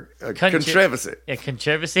or controversy. Yeah,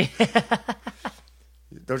 controversy.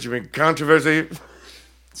 Don't you mean controversy?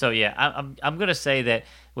 So yeah, I'm gonna say that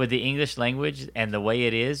with the English language and the way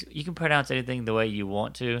it is, you can pronounce anything the way you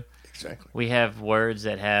want to. Exactly. We have words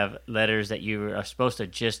that have letters that you are supposed to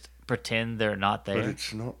just pretend they're not there. But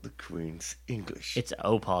it's not the Queen's English. It's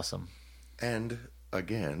opossum. And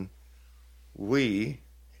again, we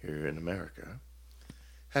here in America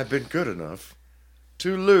have been good enough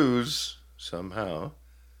to lose somehow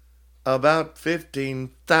about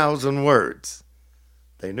 15,000 words.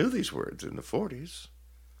 They knew these words in the 40s,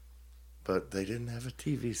 but they didn't have a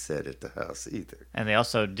TV set at the house either. And they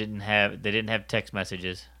also didn't have text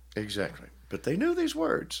messages. Our But they knew these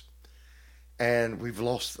words, and we've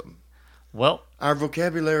lost them. Well, our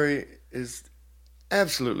vocabulary is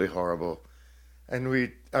absolutely horrible,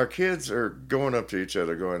 and our kids are going up to each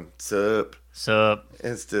other going, "Sup,"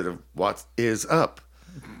 instead of "What is up?"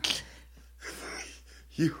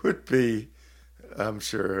 You would be, I'm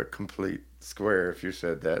sure, a complete square if you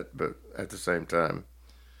said that, but at the same time,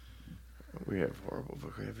 we have horrible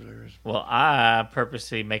vocabularies. Well, I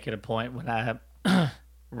purposely make it a point when I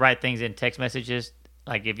write things in text messages,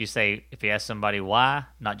 like if you ask somebody why,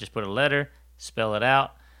 not just put a letter, spell it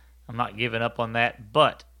out. I'm not giving up on that,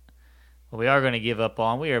 but what we are going to give up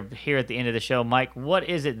on, we are here at the end of the show. Mike, what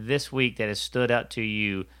is it this week that has stood out to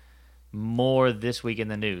you more this week in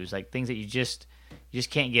the news? Like things that you just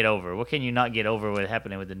can't get over. What can you not get over with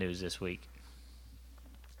happening with the news this week?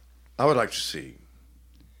 I would like to see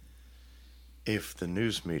if the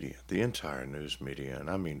news media, the entire news media, and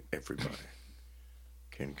I mean everybody,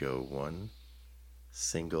 can go one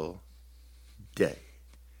single day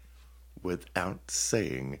without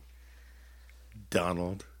saying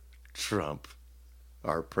Donald Trump,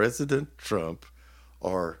 our President Trump,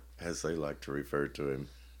 or as they like to refer to him,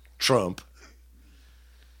 Trump.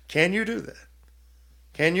 Can you do that?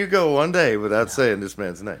 Can you go one day without saying this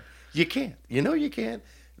man's name? You can't. You know you can't.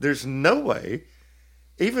 There's no way,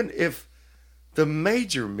 even if the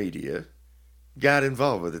major media got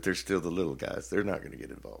involved with it, they're still the little guys. They're not going to get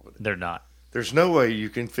involved with it. They're not. There's no way you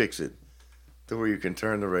can fix it to where you can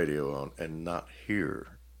turn the radio on and not hear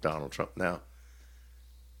Donald Trump. Now,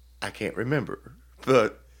 I can't remember,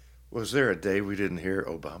 but was there a day we didn't hear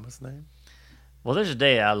Obama's name? Well, there's a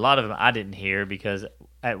day a lot of them I didn't hear because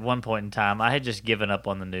at one point in time I had just given up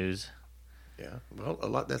on the news. Yeah, well, a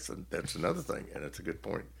lot. That's another thing, and it's a good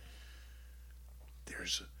point.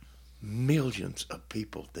 There's millions of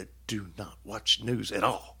people that do not watch news at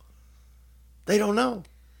all. They don't know,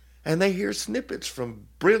 and they hear snippets from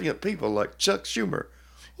brilliant people like Chuck Schumer,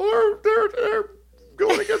 or they're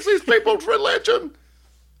going against these people's religion.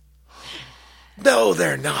 No,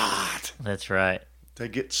 they're not. That's right. They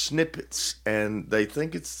get snippets, and they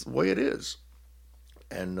think it's the way it is.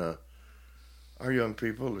 And our young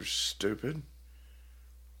people are stupid.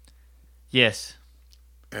 Yes.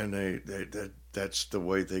 And that's the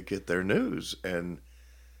way they get their news. And,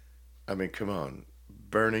 I mean, come on.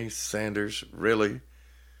 Bernie Sanders, really?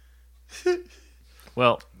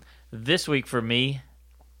 Well, this week for me,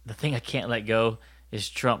 the thing I can't let go is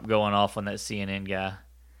Trump going off on that CNN guy.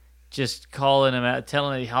 Just calling him out,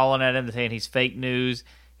 hollering at him, saying he's fake news.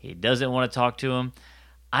 He doesn't want to talk to him.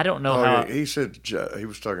 I don't know how. He said he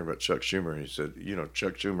was talking about Chuck Schumer. And he said,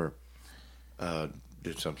 Chuck Schumer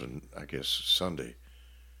did something, I guess, Sunday,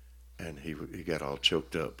 and he got all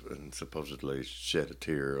choked up and supposedly shed a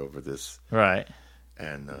tear over this. Right.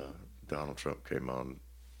 And Donald Trump came on,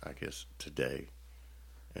 I guess, today,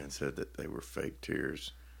 and said that they were fake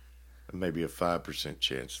tears, maybe a 5%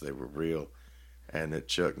 chance they were real. And that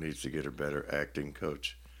Chuck needs to get a better acting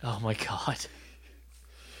coach. Oh, my God.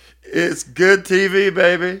 It's good TV,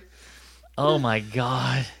 baby. Oh, my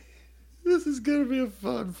God. This is going to be a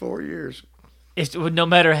fun 4 years. No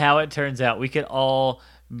matter how it turns out, we could all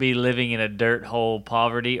be living in a dirt hole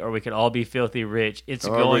poverty, or we could all be filthy rich. We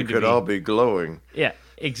could all be glowing. Yeah,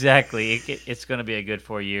 exactly. It's going to be a good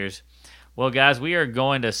 4 years. Well, guys, we are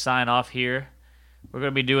going to sign off here. We're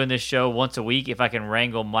going to be doing this show once a week if I can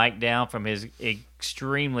wrangle Mike down from his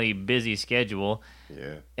extremely busy schedule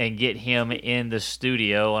and get him in the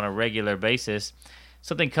studio on a regular basis.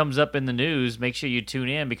 Something comes up in the news, make sure you tune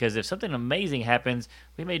in, because if something amazing happens,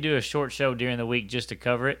 we may do a short show during the week just to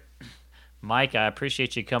cover it. Mike, I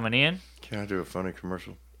appreciate you coming in. Can I do a funny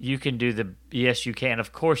commercial? You can do yes, you can.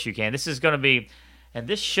 Of course you can. This is going to be, and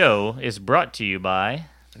this show is brought to you by.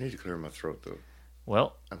 I need to clear my throat, though.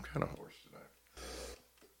 Well, I'm kind of hoarse.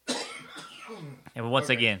 And once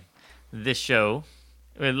again, this show,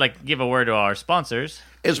 we'd like to give a word to our sponsors.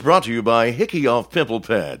 It's brought to you by Hickey Off Pimple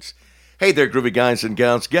Pads. Hey there, groovy guys and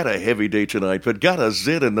gals. Got a heavy day tonight, but got a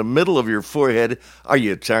zit in the middle of your forehead? Are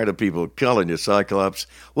you tired of people calling you Cyclops?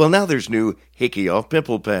 Well, now there's new Hickey Off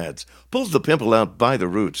Pimple Pads. Pulls the pimple out by the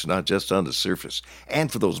roots, not just on the surface.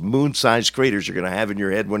 And for those moon-sized craters you're going to have in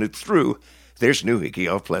your head when it's through, there's new Hickey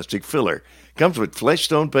Off Plastic Filler. Comes with flesh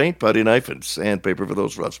stone paint, putty knife, and sandpaper for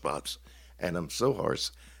those rough spots. And I'm so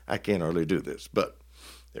hoarse, I can't hardly do this, but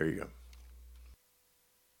there you go.